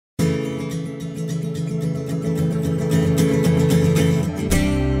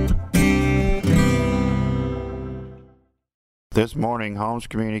This morning, Holmes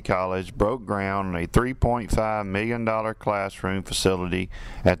Community College broke ground on a $3.5 million classroom facility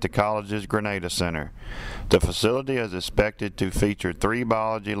at the college's Grenada Center. The facility is expected to feature 3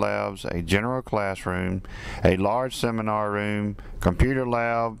 biology labs, a general classroom, a large seminar room, computer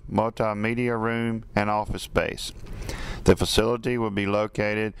lab, multimedia room, and office space. The facility will be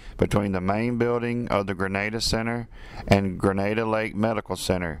located between the main building of the Grenada Center and Grenada Lake Medical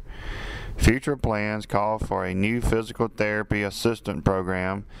Center. Future plans call for a new physical therapy assistant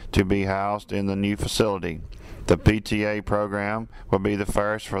program to be housed in the new facility. The PTA program will be the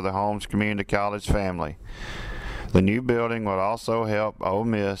first for the Holmes Community College family. The new building will also help Ole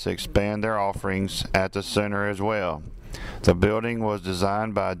Miss expand their offerings at the center as well. The building was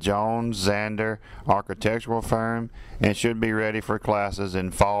designed by Jones Zander architectural firm and should be ready for classes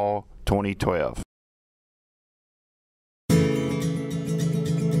in fall 2012.